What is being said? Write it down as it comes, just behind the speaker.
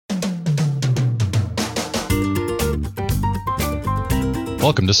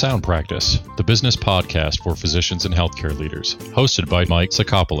Welcome to Sound Practice, the business podcast for physicians and healthcare leaders, hosted by Mike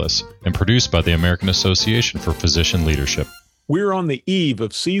Sakopoulos and produced by the American Association for Physician Leadership. We're on the eve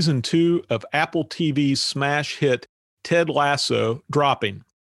of Season 2 of Apple TV's smash hit Ted Lasso dropping.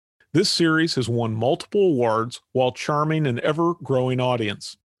 This series has won multiple awards while charming an ever-growing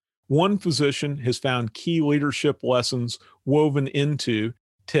audience. One physician has found key leadership lessons woven into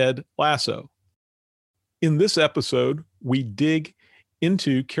Ted Lasso. In this episode, we dig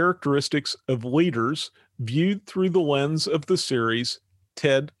into characteristics of leaders viewed through the lens of the series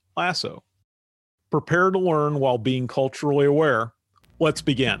Ted Lasso. Prepare to learn while being culturally aware. Let's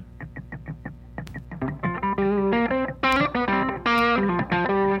begin.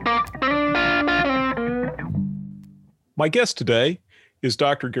 My guest today is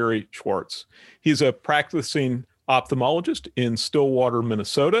Dr. Gary Schwartz. He's a practicing ophthalmologist in Stillwater,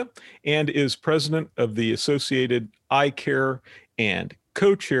 Minnesota, and is president of the Associated Eye Care and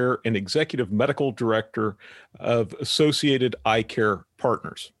co-chair and executive medical director of Associated Eye Care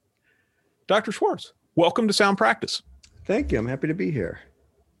Partners. Dr. Schwartz, welcome to Sound Practice. Thank you. I'm happy to be here.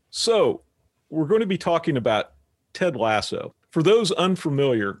 So we're going to be talking about Ted Lasso. For those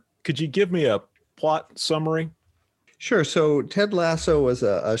unfamiliar, could you give me a plot summary? Sure. So Ted Lasso was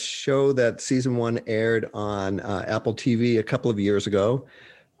a show that season 1 aired on Apple TV a couple of years ago.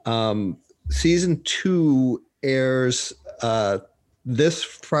 Season 2 airs this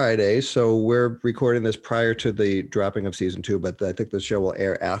Friday. So we're recording this prior to the dropping of season 2, but I think the show will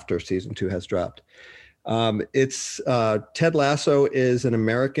air after season 2 has dropped. Ted Lasso is an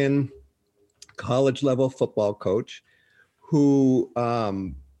American college level football coach who,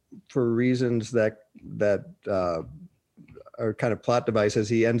 for reasons that are kind of plot devices,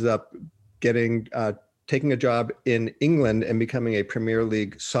 he ends up taking a job in England and becoming a Premier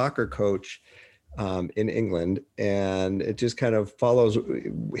League soccer coach in England. And it just kind of follows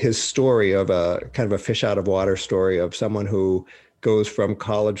his story of a kind of a fish out of water story of someone who goes from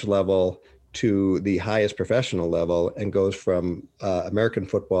college level to the highest professional level and goes from American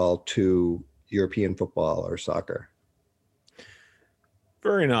football to European football or soccer.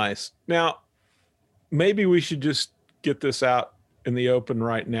 Very nice. Now, maybe we should just get this out in the open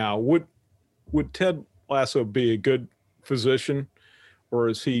right now. Would Ted Lasso be a good physician, or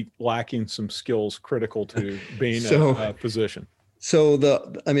is he lacking some skills critical to being a physician? So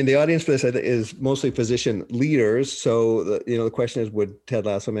the audience for this is mostly physician leaders. So the question is, would Ted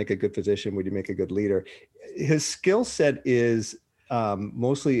Lasso make a good physician? Would he make a good leader? His skill set is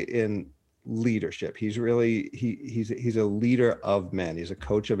mostly in leadership. He's a leader of men. He's a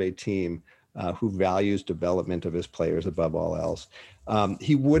coach of a team who values development of his players above all else.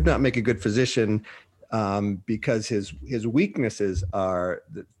 He would not make a good physician because his weaknesses are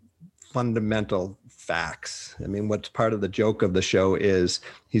the fundamental facts. I mean, what's part of the joke of the show is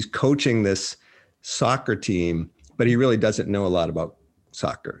he's coaching this soccer team, but he really doesn't know a lot about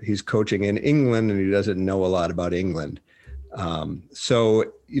soccer. He's coaching in England and he doesn't know a lot about England.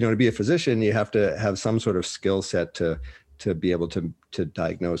 So to be a physician, you have to have some sort of skill set to be able to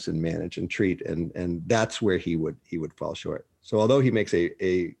diagnose and manage and treat. And that's where he would fall short. So although he makes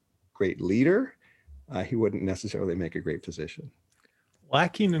a great leader, he wouldn't necessarily make a great physician.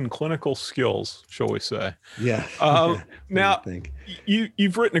 Lacking in clinical skills, shall we say. Yeah. Now,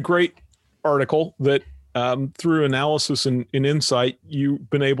 you've written a great article that through analysis and insight, you've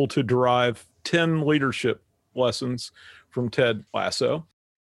been able to derive 10 leadership lessons from Ted Lasso.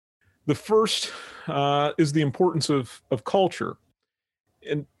 The first is the importance of culture.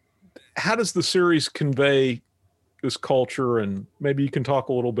 And how does the series convey this culture? And maybe you can talk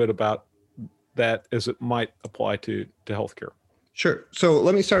a little bit about that as it might apply to healthcare. Sure. So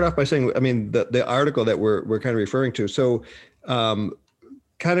let me start off by saying, the article that we're kind of referring to. So kind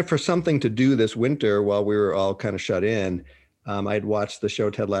of for something to do this winter while we were all kind of shut in, I'd watched the show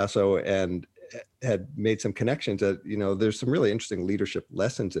Ted Lasso and had made some connections that, there's some really interesting leadership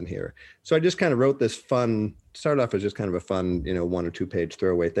lessons in here. So I just kind of wrote this started off as just kind of a fun, 1 or 2 page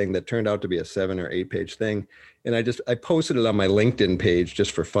throwaway thing that turned out to be a 7 or 8 page thing. And I posted it on my LinkedIn page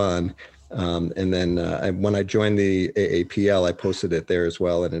just for fun. And then when I joined the AAPL, I posted it there as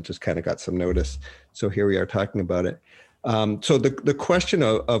well. And it just kind of got some notice. So here we are talking about it. So the question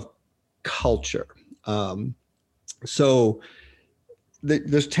of culture.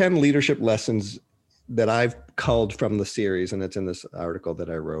 There's 10 leadership lessons that I've culled from the series, and it's in this article that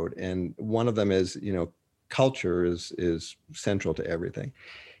I wrote. And one of them is, culture is central to everything.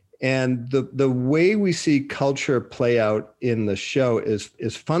 And the way we see culture play out in the show is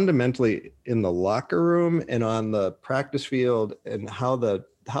fundamentally in the locker room and on the practice field, and how the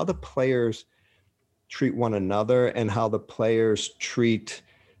players treat one another and how the players treat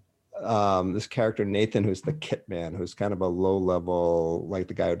this character, Nathan, who's the kit man, who's kind of a low level, like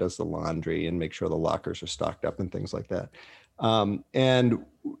the guy who does the laundry and make sure the lockers are stocked up and things like that. And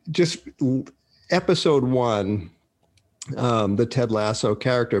just episode 1, the Ted Lasso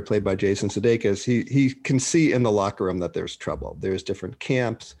character played by Jason Sudeikis, he can see in the locker room that there's trouble. There's different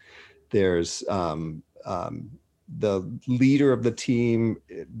camps. There's the leader of the team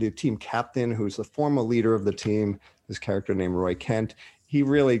captain, who's the former leader of the team, this character named Roy Kent. He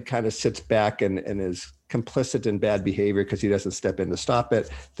really kind of sits back and is complicit in bad behavior because he doesn't step in to stop it.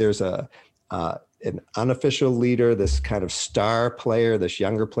 There's an unofficial leader, this kind of star player, this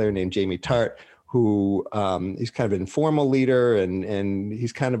younger player named Jamie Tart, who he's kind of an informal leader and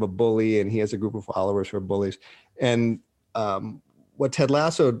he's kind of a bully, and he has a group of followers who are bullies. And what Ted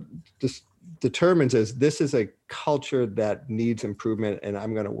Lasso just determines is this is a culture that needs improvement, and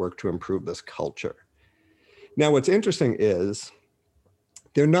I'm going to work to improve this culture. Now, what's interesting is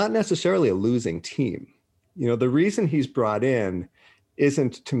they're not necessarily a losing team. The reason he's brought in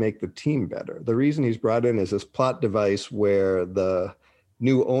isn't to make the team better. The reason he's brought in is this plot device where the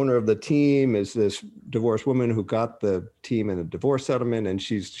new owner of the team is this divorced woman who got the team in a divorce settlement, and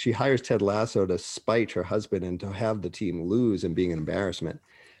she hires Ted Lasso to spite her husband and to have the team lose and being an embarrassment.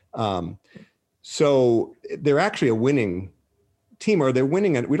 So they're actually a winning team, or they're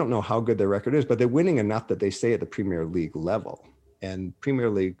winning, and we don't know how good their record is, but they're winning enough that they stay at the Premier League level. And Premier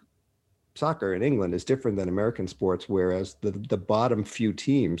League soccer in England is different than American sports, whereas the bottom few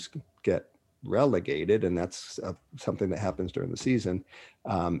teams get relegated, and that's something that happens during the season,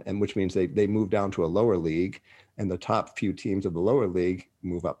 and which means they move down to a lower league, and the top few teams of the lower league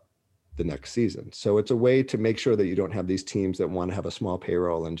move up the next season. So it's a way to make sure that you don't have these teams that want to have a small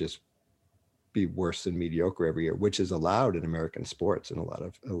payroll and just be worse than mediocre every year, which is allowed in American sports and a lot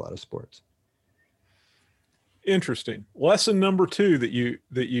of sports. Interesting. Lesson number 2 that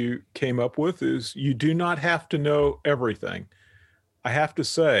you came up with is you do not have to know everything. I have to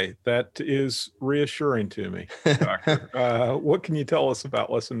say that is reassuring to me, Doctor. What can you tell us about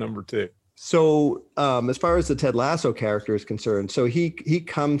lesson number 2? So as far as the Ted Lasso character is concerned, so he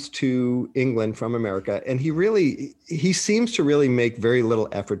comes to England from America, and he seems to really make very little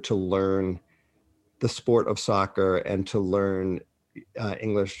effort to learn the sport of soccer and to learn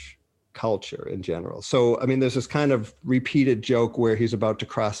English culture in general. So, I mean, there's this kind of repeated joke where he's about to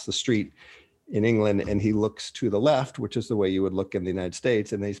cross the street in England and he looks to the left, which is the way you would look in the United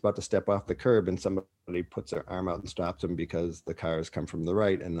States, and then he's about to step off the curb and somebody puts their arm out and stops him because the cars come from the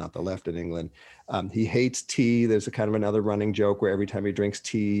right and not the left in England. He hates tea. There's a kind of another running joke where every time he drinks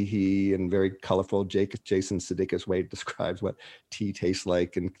tea, he, in very colorful Jason Sudeikis way, describes what tea tastes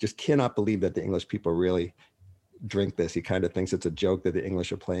like, and just cannot believe that the English people really drink this. He kind of thinks it's a joke that the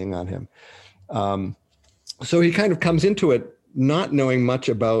English are playing on him. So he kind of comes into it not knowing much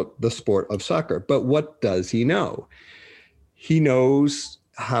about the sport of soccer. But what does he know? He knows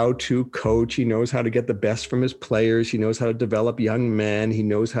how to coach. He knows how to get the best from his players. He knows how to develop young men. He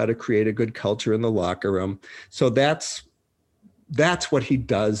knows how to create a good culture in the locker room. So that's what he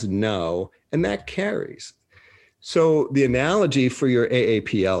does know, and that carries. So the analogy for your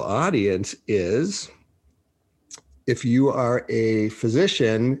AAPL audience is, if you are a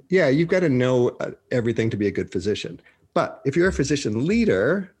physician, yeah, you've got to know everything to be a good physician. But if you're a physician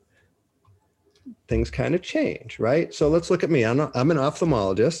leader, things kind of change, right? So let's look at me. I'm an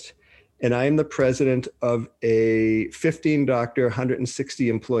ophthalmologist, and I am the president of a 15 doctor, 160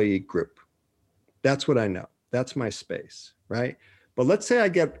 employee group. That's what I know. That's my space, right? But let's say I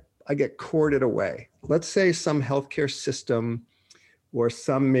get courted away. Let's say some healthcare system or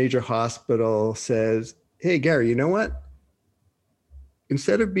some major hospital says, hey, Gary, you know what?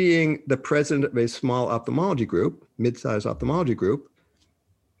 Instead of being the president of a small ophthalmology group, mid-sized ophthalmology group,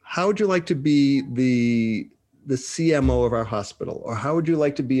 how would you like to be the CMO of our hospital? Or how would you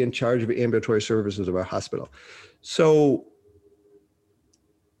like to be in charge of ambulatory services of our hospital? So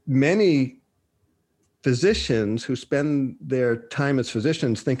many physicians who spend their time as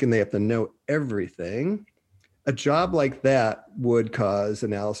physicians thinking they have to know everything, a job like that would cause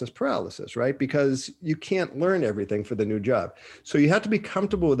analysis paralysis, right? Because you can't learn everything for the new job. So you have to be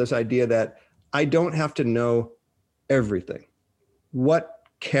comfortable with this idea that I don't have to know everything. What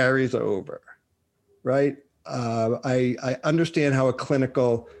carries over, right? I understand how a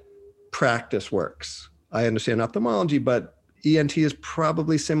clinical practice works. I understand ophthalmology, but ENT is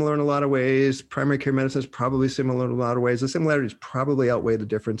probably similar in a lot of ways. Primary care medicine is probably similar in a lot of ways. The similarities probably outweigh the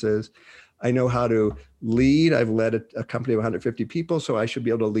differences. I know how to lead. I've led a company of 150 people, so I should be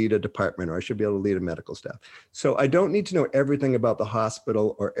able to lead a department, or I should be able to lead a medical staff. So I don't need to know everything about the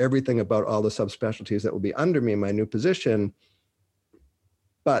hospital or everything about all the subspecialties that will be under me in my new position,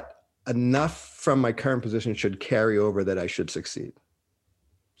 but enough from my current position should carry over that I should succeed.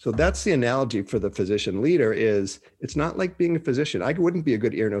 So that's the analogy for the physician leader. Is it's not like being a physician. I wouldn't be a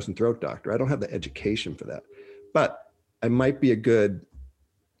good ear, nose, and throat doctor. I don't have the education for that, but I might be a good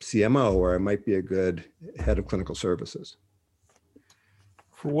CMO, or I might be a good head of clinical services.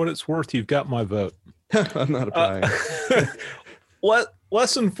 For what it's worth, you've got my vote. I'm not applying.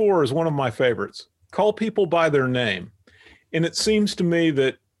 Lesson 4 is one of my favorites. Call people by their name. And it seems to me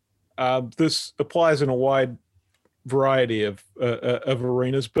that this applies in a wide variety of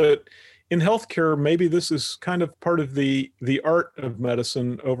arenas, but in healthcare, maybe this is kind of part of the art of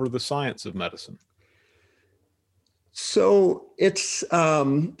medicine over the science of medicine. So it's there's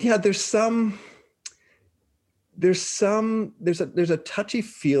a touchy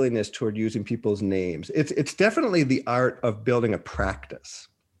feeliness toward using people's names. It's definitely the art of building a practice,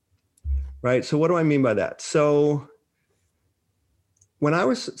 right? So what do I mean by that? So when I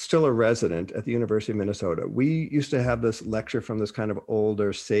was still a resident at the University of Minnesota, we used to have this lecture from this kind of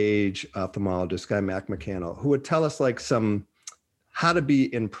older sage ophthalmologist, guy Mac McCannell, who would tell us like how to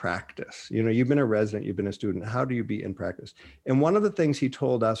be in practice. You know, you've been a resident, you've been a student, how do you be in practice? And one of the things he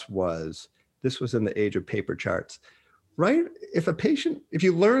told us was, this was in the age of paper charts, right? If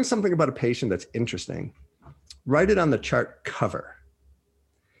you learn something about a patient that's interesting, write it on the chart cover.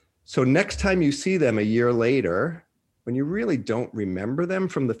 So next time you see them a year later, when you really don't remember them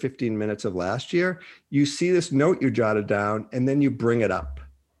from the 15 minutes of last year, you see this note you jotted down and then you bring it up.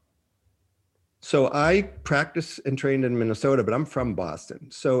 So I practiced and trained in Minnesota, but I'm from Boston.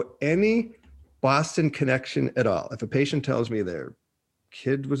 So any Boston connection at all, if a patient tells me their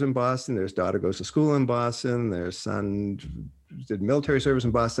kid was in Boston, their daughter goes to school in Boston, their son did military service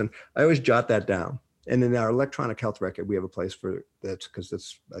in Boston, I always jot that down. And in our electronic health record, we have a place for that,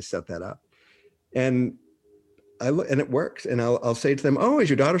 because I set that up. And it works. And I'll say to them, oh, is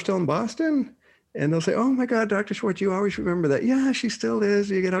your daughter still in Boston? And they'll say, oh my God, Dr. Schwartz, you always remember that. Yeah, she still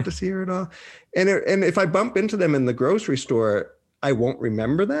is. You get out to see her and all. And if I bump into them in the grocery store, I won't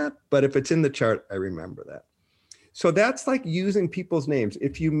remember that. But if it's in the chart, I remember that. So that's like using people's names.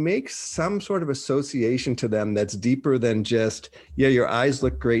 If you make some sort of association to them that's deeper than just, yeah, your eyes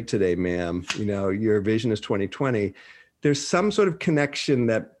look great today, ma'am. You know, your vision is 20/20. There's some sort of connection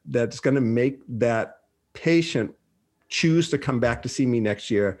that's going to make that patient choose to come back to see me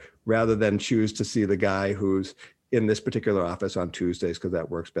next year rather than choose to see the guy who's in this particular office on Tuesdays because that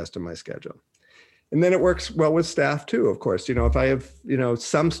works best in my schedule. And then it works well with staff too, of course. You know, if I have,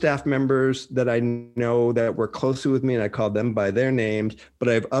 some staff members that I know that work closely with me and I call them by their names, but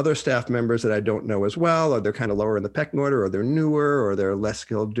I have other staff members that I don't know as well, or they're kind of lower in the pecking order, or they're newer, or they're a less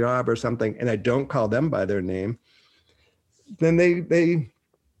skilled job or something, and I don't call them by their name, then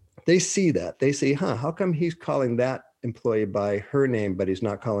they see that. They say, how come he's calling that employee by her name, but he's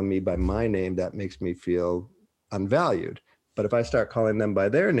not calling me by my name? That makes me feel unvalued. But if I start calling them by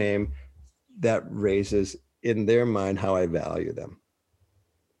their name, that raises in their mind how I value them.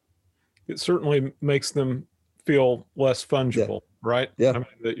 It certainly makes them feel less fungible, right? Yeah. I mean,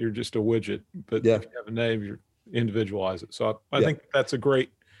 that you're just a widget, but Yeah. if you have a name, you individualize it. So I think that's a great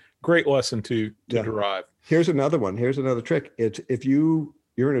lesson to derive. Here's another one. Here's another trick. It's if you're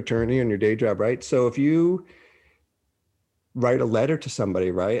an attorney in your day job, right? So if you write a letter to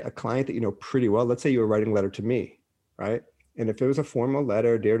somebody, right? A client that you know pretty well, let's say you were writing a letter to me, right? And if it was a formal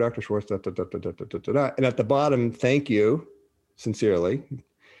letter, dear Dr. Schwartz, and at the bottom, thank you, sincerely.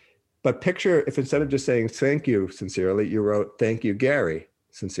 But picture if instead of just saying thank you, sincerely, you wrote thank you, Gary,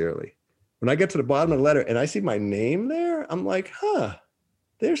 sincerely. When I get to the bottom of the letter and I see my name there, I'm like,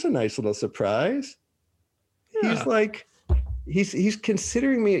 there's a nice little surprise. Yeah. He's like, he's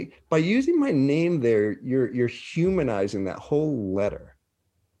considering me. By using my name there, you're humanizing that whole letter.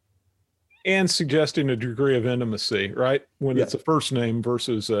 And suggesting a degree of intimacy, right? When it's a first name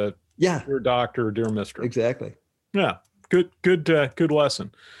versus a dear doctor or dear mister. Exactly. Yeah. Good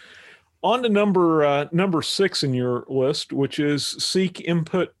lesson. On to number 6 in your list, which is seek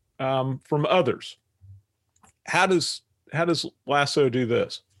input from others. How does Lasso do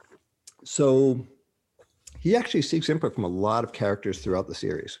this? So he actually seeks input from a lot of characters throughout the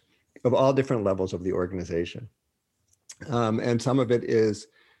series of all different levels of the organization. And some of it is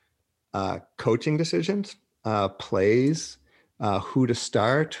coaching decisions, plays, who to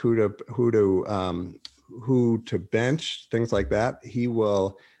start, who to bench, things like that. He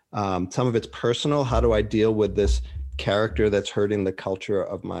will, some of it's personal. How do I deal with this character that's hurting the culture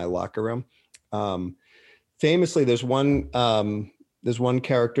of my locker room. Famously, there's one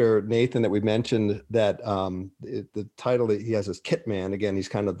character, Nathan, that we mentioned that the title that he has is Kit Man. Again, he's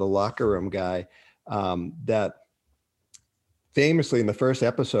kind of the locker room guy that famously in the first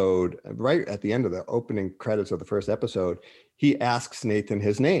episode, right at the end of the opening credits of the first episode, he asks Nathan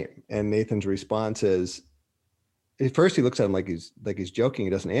his name, and Nathan's response is, at first he looks at him like he's joking.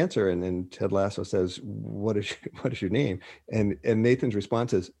 He doesn't answer. And then Ted Lasso says, what is your name? And Nathan's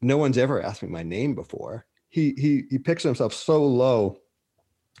response is, no one's ever asked me my name before. He picks himself so low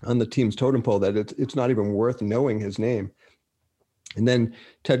on the team's totem pole that it's not even worth knowing his name. And then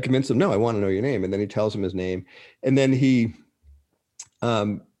Ted convinced him, no, I want to know your name. And then he tells him his name. And then he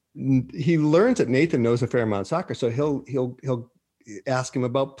learns that Nathan knows a fair amount of soccer. So he'll ask him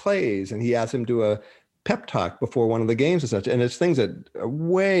about plays, and he asks him to do a pep talk before one of the games and such. And it's things that are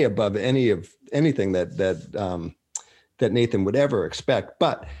way above anything that Nathan would ever expect.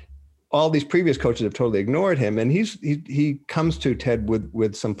 But all these previous coaches have totally ignored him. And he comes to Ted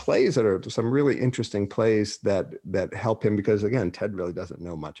with some plays that are some really interesting plays that help him, because again, Ted really doesn't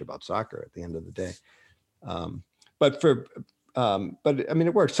know much about soccer at the end of the day. But I mean,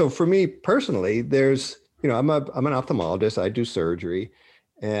 it works. So for me personally, there's, I'm an ophthalmologist. I do surgery,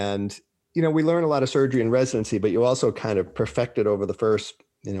 and we learn a lot of surgery in residency, but you also kind of perfect it over the first,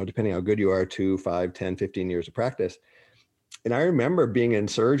 depending how good you are, 2, 5, 10, 15 years of practice. And I remember being in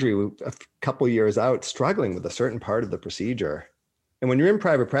surgery a couple of years out, struggling with a certain part of the procedure. And when you're in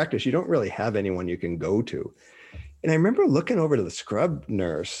private practice, you don't really have anyone you can go to. And I remember looking over to the scrub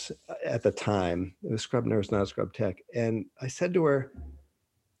nurse at the time, the scrub nurse, not a scrub tech. And I said to her,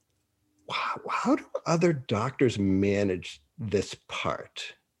 wow, how do other doctors manage this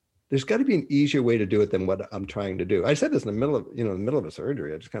part? There's got to be an easier way to do it than what I'm trying to do. I said this in the middle of a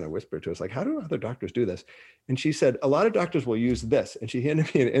surgery. I just kind of whispered to us, like, how do other doctors do this? And she said, a lot of doctors will use this. And she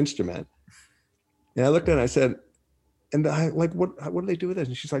handed me an instrument. And I looked at it and I said, and I like, what do they do with this?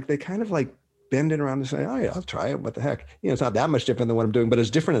 And she's like, they kind of like bend it around and say, oh yeah, I'll try it. What the heck? It's not that much different than what I'm doing, but it's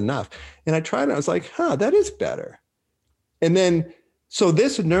different enough. And I tried it. I was like, that is better. And then, so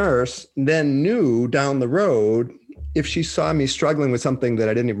this nurse then knew down the road, if she saw me struggling with something that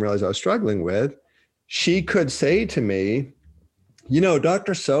I didn't even realize I was struggling with, she could say to me,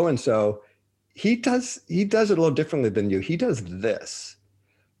 Dr. So-and-so, he does it a little differently than you. He does this.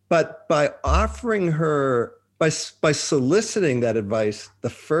 But by offering her, by soliciting that advice the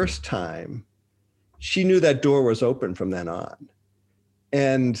first time, she knew that door was open from then on.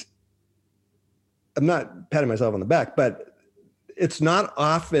 And I'm not patting myself on the back, but it's not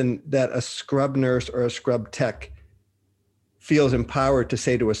often that a scrub nurse or a scrub tech feels empowered to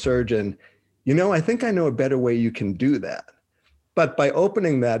say to a surgeon, I think I know a better way you can do that. But by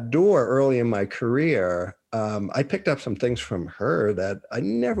opening that door early in my career, I picked up some things from her that I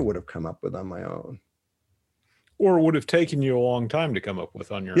never would have come up with on my own. Or would have taken you a long time to come up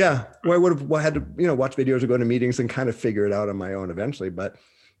with on your own. Yeah, or I would have had to, watch videos or go to meetings and kind of figure it out on my own eventually. But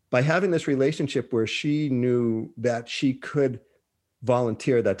by having this relationship where she knew that she could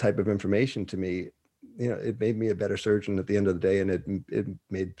volunteer that type of information to me, it made me a better surgeon at the end of the day, and it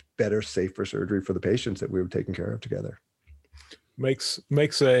made better, safer surgery for the patients that we were taking care of together. Makes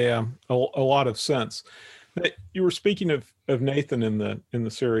a lot of sense. You were speaking of Nathan in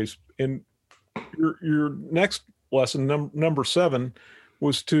the series, and your next lesson, number 7,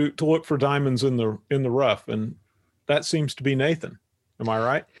 was to look for diamonds in the rough, and that seems to be Nathan. Am I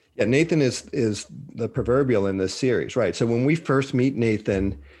right? Yeah, Nathan is the proverbial in this series, right? So when we first meet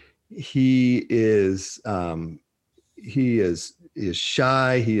Nathan, he is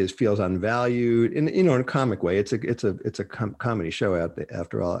shy. He feels unvalued, in a comic way. It's a comedy show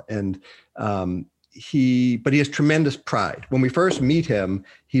after all, and but he has tremendous pride. When we first meet him,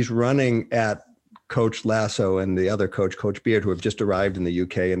 he's running at Coach Lasso and the other Coach Beard, who have just arrived in the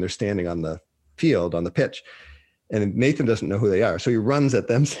UK, and they're standing on the field on the pitch. And Nathan doesn't know who they are. So he runs at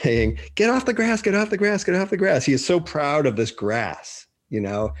them saying, get off the grass, get off the grass, get off the grass. He is so proud of this grass,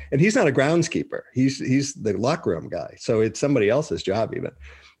 and he's not a groundskeeper. He's the locker room guy. So it's somebody else's job even.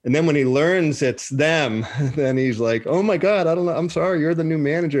 And then when he learns it's them, then he's like, oh my God, I don't know. I'm sorry. You're the new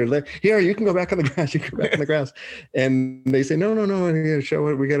manager. Here, you can go back on the grass. You can go back on the grass. And they say, no. Show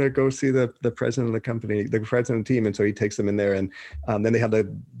it. We got to go see the president of the company, the president of the team. And so he takes them in there, and then they have to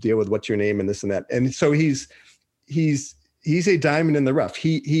deal with what's your name and this and that. And so he's a diamond in the rough.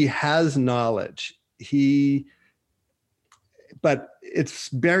 He has knowledge. But it's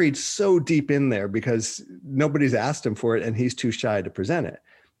buried so deep in there because nobody's asked him for it, and he's too shy to present it.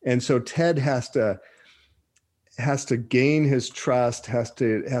 And so Ted has to gain his trust, has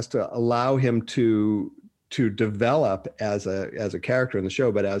to allow him to to develop as a character in the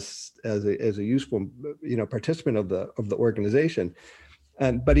show, but as a useful, participant of the organization.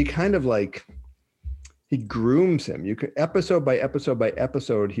 But he kind of like, he grooms him. You can, episode by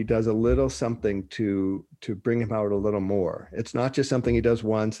episode, he does a little something to bring him out a little more. It's not just something he does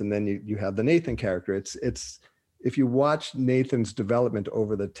once and then you have the Nathan character. It's if you watch Nathan's development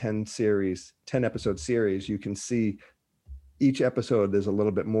over the 10 episode series, you can see each episode there's a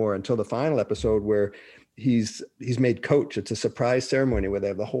little bit more until the final episode where he's made coach. It's a surprise ceremony where they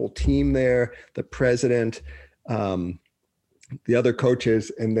have the whole team there, the president, the other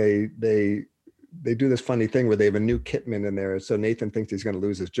coaches, and they do this funny thing where they have a new kitman in there. So Nathan thinks he's going to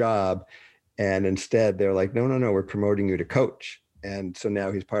lose his job. And instead they're like, no, we're promoting you to coach. And so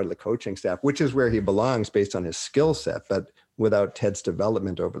now he's part of the coaching staff, which is where he belongs based on his skill set. But without Ted's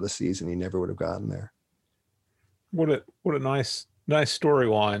development over the season, he never would have gotten there. What a nice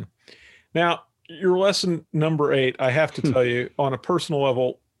storyline. Now, your lesson number 8, I have to tell you, on a personal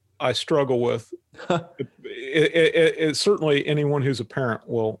level, I struggle with. It certainly anyone who's a parent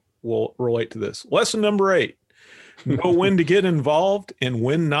will relate to this. Lesson number 8: know when to get involved and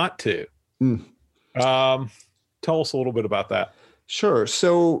when not to. Tell us a little bit about that. Sure.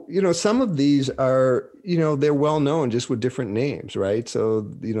 So, some of these are, they're well known just with different names, right? So,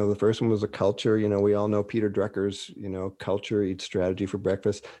 the first one was a culture. We all know Peter Drucker's, culture, eat strategy for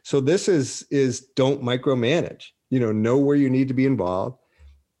breakfast. So this is don't micromanage, know where you need to be involved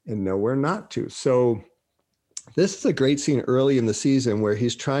and know where not to. So this is a great scene early in the season where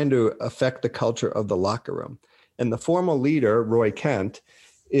he's trying to affect the culture of the locker room. And the formal leader, Roy Kent,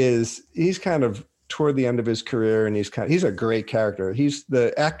 he's kind of toward the end of his career, and he's a great character. He's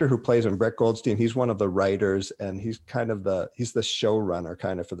the actor who plays him, Brett Goldstein. He's one of the writers, and he's the showrunner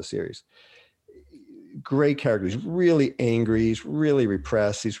kind of for the series. Great character. He's really angry. He's really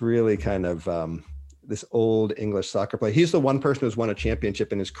repressed. He's really kind of this old English soccer player. He's the one person who's won a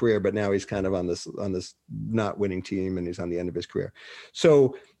championship in his career, but now he's kind of on this not winning team, and he's on the end of his career.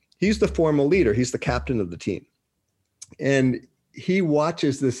 So he's the formal leader. He's the captain of the team, and he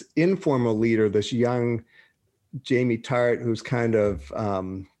watches this informal leader, this young Jamie Tart, who's kind of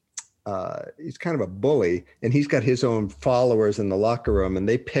he's kind of a bully, and he's got his own followers in the locker room, and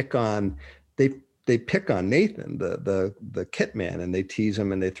they pick on Nathan, the kit man, and they tease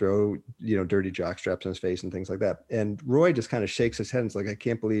him and they throw dirty jock straps in his face and things like that. And Roy just kind of shakes his head and is like, I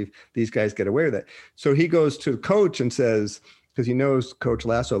can't believe these guys get away with it. So he goes to coach and says, because he knows Coach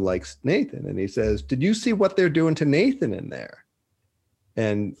Lasso likes Nathan, and he says, did you see what they're doing to Nathan in there?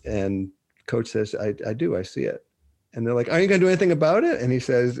 And coach says, I do, I see it. And they're like, are you going to do anything about it? And he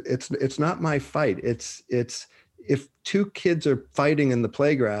says, it's not my fight. It's if two kids are fighting in the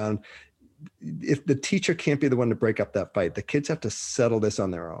playground, if the teacher can't be the one to break up that fight, the kids have to settle this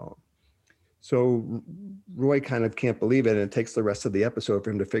on their own. So Roy kind of can't believe it. And it takes the rest of the episode for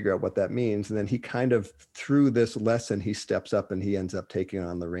him to figure out what that means. And then he kind of, through this lesson, he steps up and he ends up taking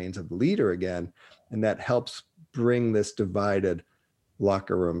on the reins of the leader again. And that helps bring this divided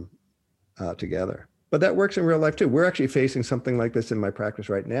locker room together. But that works in real life too. We're actually facing something like this in my practice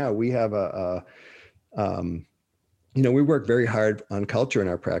right now. We have we work very hard on culture in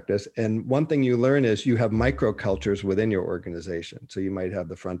our practice. And one thing you learn is you have micro cultures within your organization. So you might have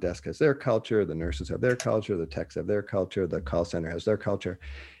the front desk has their culture, the nurses have their culture, the techs have their culture, the call center has their culture.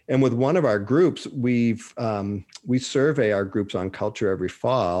 And with one of our groups, we survey our groups on culture every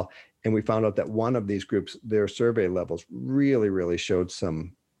fall. And we found out that one of these groups, their survey levels really, really showed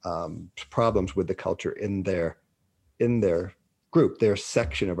some problems with the culture in their group, their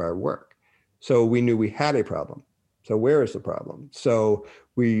section of our work. So we knew we had a problem. So where is the problem? So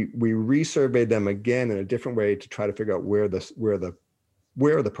we resurveyed them again in a different way to try to figure out where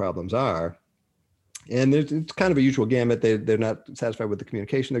the problems are. And it's kind of a usual gamut. They're not satisfied with the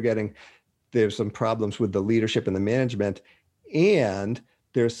communication they're getting. There's some problems with the leadership and the management, and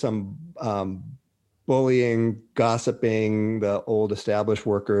there's some bullying, gossiping. The old established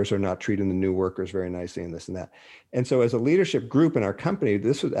workers are not treating the new workers very nicely, and this and that. And so as a leadership group in our company,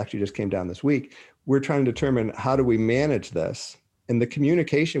 this was actually just came down this week, we're trying to determine how do we manage this. And the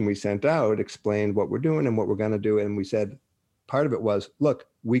communication we sent out explained what we're doing and what we're going to do. And we said, part of it was, look,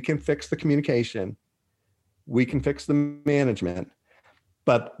 we can fix the communication. We can fix the management.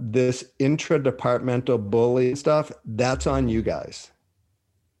 But this intra-departmental bullying stuff, that's on you guys.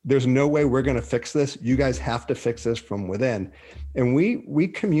 There's no way we're going to fix this. You guys have to fix this from within. And we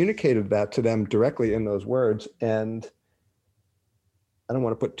communicated that to them directly in those words. And I don't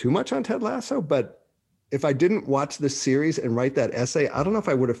want to put too much on Ted Lasso, but if I didn't watch this series and write that essay, I don't know if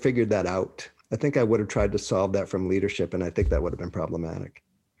I would have figured that out. I think I would have tried to solve that from leadership, and I think that would have been problematic.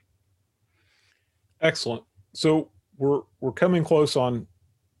 Excellent. So we're coming close on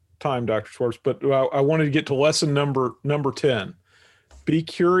time, Dr. Schwartz, but I wanted to get to lesson number 10. Be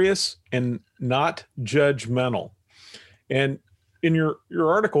curious and not judgmental. And in your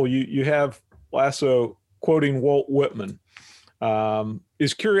article, you have Lasso quoting Walt Whitman.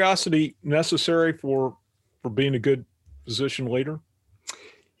 Is curiosity necessary for being a good physician leader?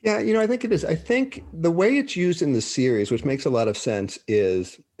 Yeah, I think it is. I think the way it's used in the series, which makes a lot of sense,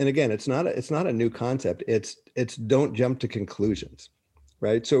 is, and again, it's not a new concept. It's don't jump to conclusions,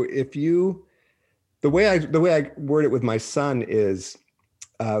 right? So the way I word it with my son is,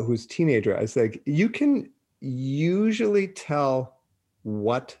 who's a teenager, I was like, you can usually tell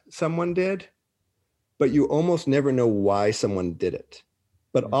what someone did, but you almost never know why someone did it.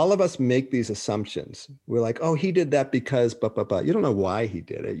 But all of us make these assumptions. We're like, oh, he did that because, but. You don't know why he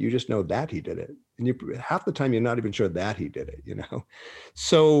did it. You just know that he did it. And half the time, you're not even sure that he did it,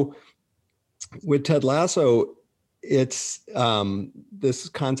 So with Ted Lasso, it's this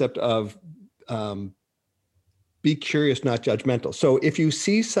concept of be curious, not judgmental. So if you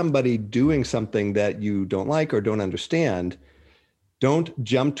see somebody doing something that you don't like or don't understand, don't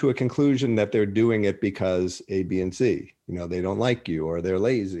jump to a conclusion that they're doing it because A, B, and C. They don't like you, or they're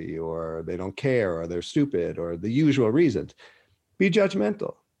lazy, or they don't care, or they're stupid, or the usual reasons. Be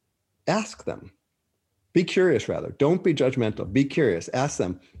judgmental. Ask them. Be curious, rather. Don't be judgmental. Be curious. Ask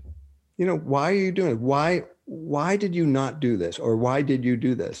them, why are you doing it? Why did you not do this? Or why did you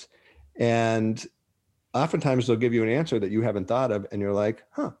do this? And oftentimes they'll give you an answer that you haven't thought of, and you're like,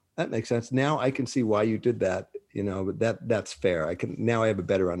 that makes sense. Now I can see why you did that. But that's fair. I have a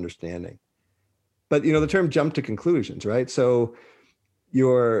better understanding. But the term jump to conclusions, right? So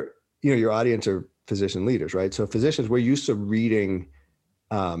your audience are physician leaders, right? So physicians, we're used to reading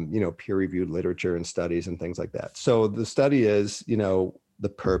peer-reviewed literature and studies and things like that. So the study is, the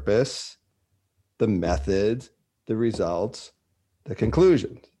purpose, the method, the results, the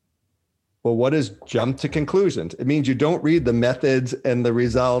conclusions. Well, what is jump to conclusions? It means you don't read the methods and the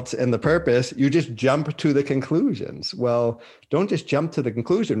results and the purpose. You just jump to the conclusions. Well, don't just jump to the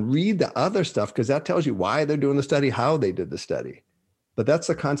conclusion. Read the other stuff, because that tells you why they're doing the study, how they did the study. But that's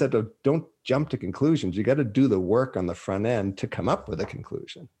the concept of don't jump to conclusions. You got to do the work on the front end to come up with a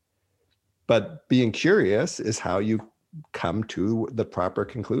conclusion. But being curious is how you come to the proper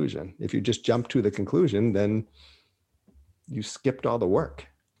conclusion. If you just jump to the conclusion, then you skipped all the work.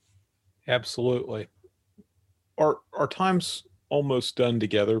 Absolutely. Our time's almost done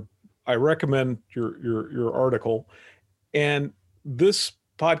together. I recommend your article, and this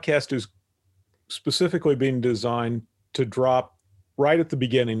podcast is specifically being designed to drop right at the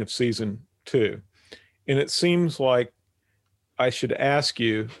beginning of season 2. And it seems like I should ask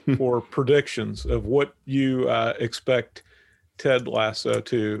you for predictions of what you expect Ted Lasso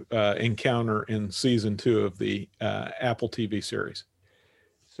to encounter in season 2 of the Apple TV series.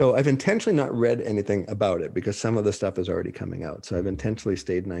 So I've intentionally not read anything about it because some of the stuff is already coming out. So I've intentionally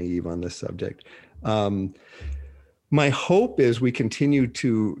stayed naive on this subject. My hope is we continue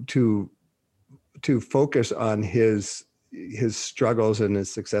to focus on his struggles and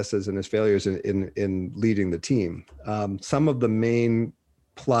his successes and his failures in leading the team. Some of the main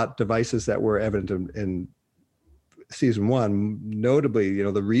plot devices that were evident in season 1, notably,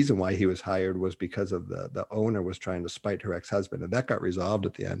 the reason why he was hired was because of the owner was trying to spite her ex-husband, and that got resolved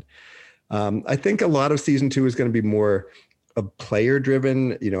at the end. I think a lot of season 2 is going to be more player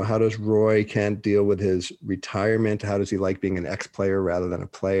driven. How does Roy Kent deal with his retirement? How does he like being an ex-player rather than a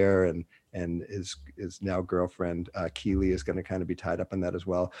player? And his now girlfriend Keely is going to kind of be tied up in that as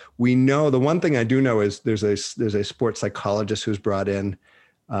well. We know, the one thing I do know is there's a sports psychologist who's brought in.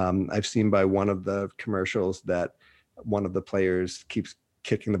 I've seen by one of the commercials that one of the players keeps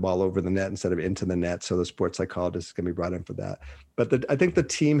kicking the ball over the net instead of into the net. So the sports psychologist is going to be brought in for that. But I think the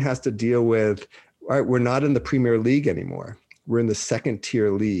team has to deal with, all right, we're not in the Premier League anymore. We're in the second tier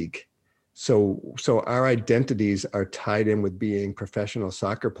league. So our identities are tied in with being professional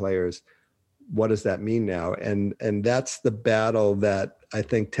soccer players. What does that mean now? And that's the battle that I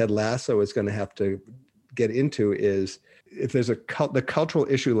think Ted Lasso is going to have to get into. Is if there's the cultural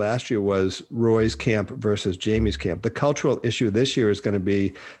issue last year was Roy's camp versus Jamie's camp. The cultural issue this year is going to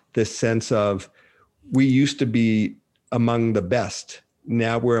be this sense of, we used to be among the best.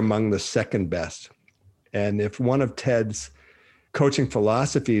 Now we're among the second best. And if one of Ted's coaching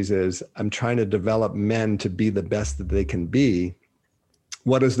philosophies is, I'm trying to develop men to be the best that they can be,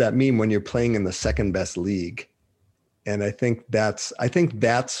 what does that mean when you're playing in the second best league? And I think that's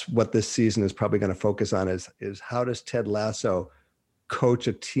what this season is probably going to focus on is how does Ted Lasso coach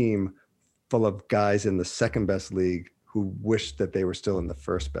a team full of guys in the second best league who wish that they were still in the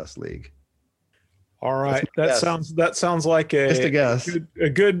first best league? All right. That sounds like just a guess. A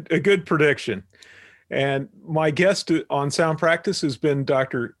good prediction. And my guest on Sound Practice has been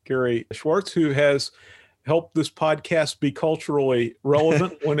Dr. Gary Schwartz, who has helped this podcast be culturally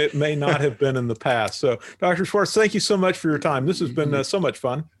relevant when it may not have been in the past. So, Dr. Schwartz, thank you so much for your time. This has been so much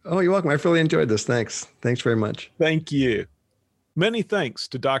fun. Oh, you're welcome. I've really enjoyed this. Thanks. Thanks very much. Thank you. Many thanks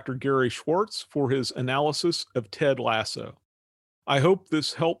to Dr. Gary Schwartz for his analysis of Ted Lasso. I hope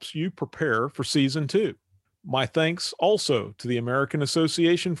this helps you prepare for season 2. My thanks also to the American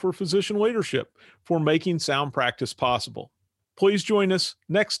Association for Physician Leadership for making Sound Practice possible. Please join us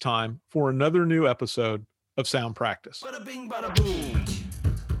next time for another new episode of Sound Practice. Bada bing, bada boom.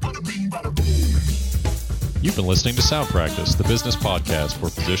 Bada bing, bada boom. You've been listening to Sound Practice, the business podcast for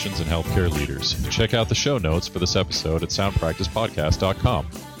physicians and healthcare leaders. Check out the show notes for this episode at soundpracticepodcast.com.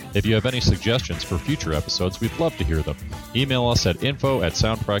 If you have any suggestions for future episodes, we'd love to hear them. Email us at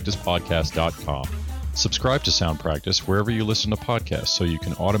info@soundpracticepodcast.com. Subscribe to Sound Practice wherever you listen to podcasts so you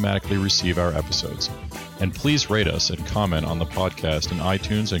can automatically receive our episodes. And please rate us and comment on the podcast in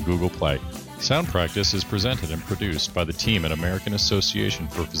iTunes and Google Play. Sound Practice is presented and produced by the team at American Association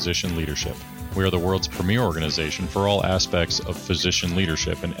for Physician Leadership. We are the world's premier organization for all aspects of physician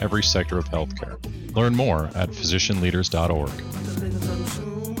leadership in every sector of healthcare. Learn more at physicianleaders.org.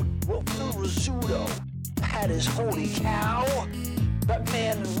 That is holy cow.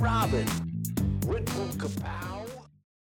 Batman and Robin. Red Bull Kapow.